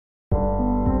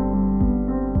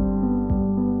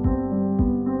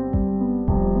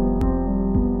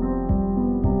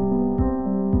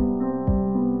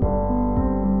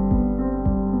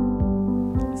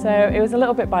So it was a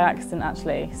little bit by accident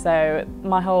actually. So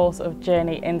my whole sort of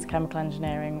journey into chemical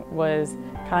engineering was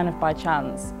kind of by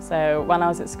chance. So when I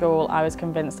was at school, I was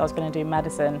convinced I was going to do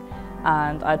medicine,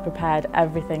 and I'd prepared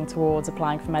everything towards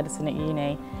applying for medicine at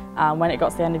uni. When it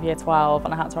got to the end of year 12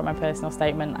 and I had to write my personal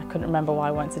statement, I couldn't remember why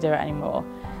I wanted to do it anymore.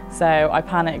 So I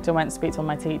panicked and went to speak to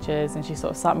one of my teachers, and she sort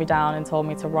of sat me down and told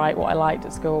me to write what I liked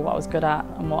at school, what I was good at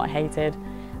and what I hated.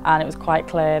 And it was quite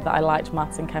clear that I liked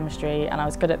maths and chemistry and I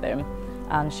was good at them.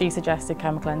 And she suggested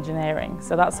chemical engineering.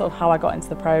 So that's sort of how I got into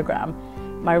the programme.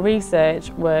 My research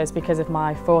was because of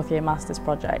my fourth year master's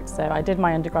project. So I did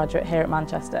my undergraduate here at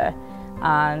Manchester,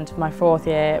 and my fourth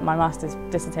year, my master's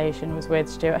dissertation was with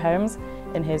Stuart Holmes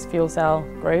in his fuel cell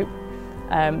group.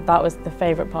 That was the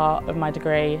favourite part of my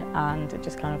degree, and it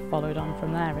just kind of followed on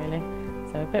from there really.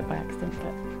 So a bit by accident.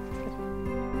 But